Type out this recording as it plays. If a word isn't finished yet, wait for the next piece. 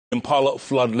Impala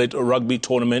floodlit rugby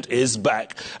tournament is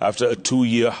back after a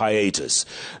 2-year hiatus.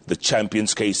 The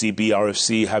champions KCB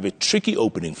RFC have a tricky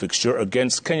opening fixture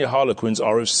against Kenya Harlequins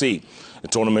RFC. The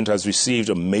tournament has received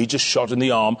a major shot in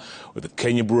the arm, with the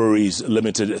Kenya Breweries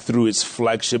Limited through its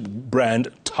flagship brand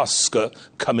Tusker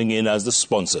coming in as the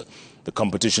sponsor. The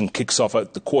competition kicks off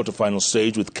at the quarterfinal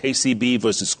stage with KCB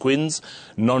versus Quins,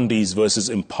 Nondies versus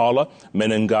Impala,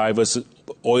 Menengai versus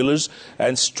Oilers,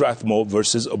 and Strathmore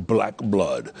versus Black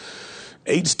Blood.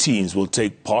 8 teams will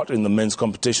take part in the men's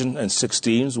competition and 6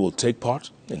 teams will take part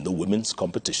in the women's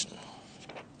competition.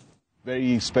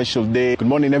 Very special day. Good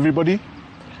morning, everybody.